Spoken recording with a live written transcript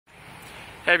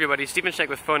Hey everybody, Stephen Schenk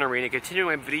with PhoneArena,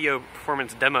 continuing my video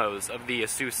performance demos of the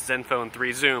ASUS ZenFone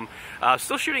 3 Zoom.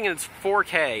 Still shooting in its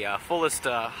 4K, fullest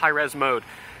high-res mode.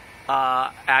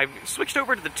 I've switched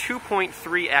over to the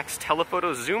 2.3X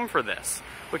Telephoto zoom for this,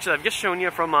 which I've just shown you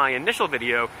from my initial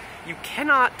video. You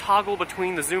cannot toggle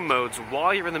between the zoom modes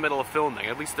while you're in the middle of filming.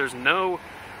 At least there's no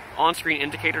on-screen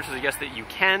indicator to suggest that you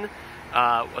can.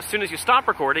 As soon as you stop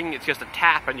recording, it's just a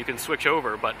tap and you can switch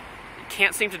over, but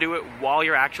can't seem to do it while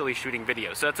you're actually shooting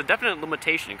video. So that's a definite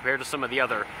limitation compared to some of the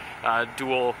other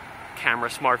dual camera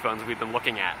smartphones we've been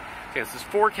looking at. So this is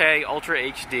 4K Ultra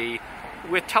HD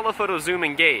with telephoto zoom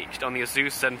engaged on the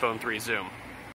ASUS ZenFone 3 Zoom.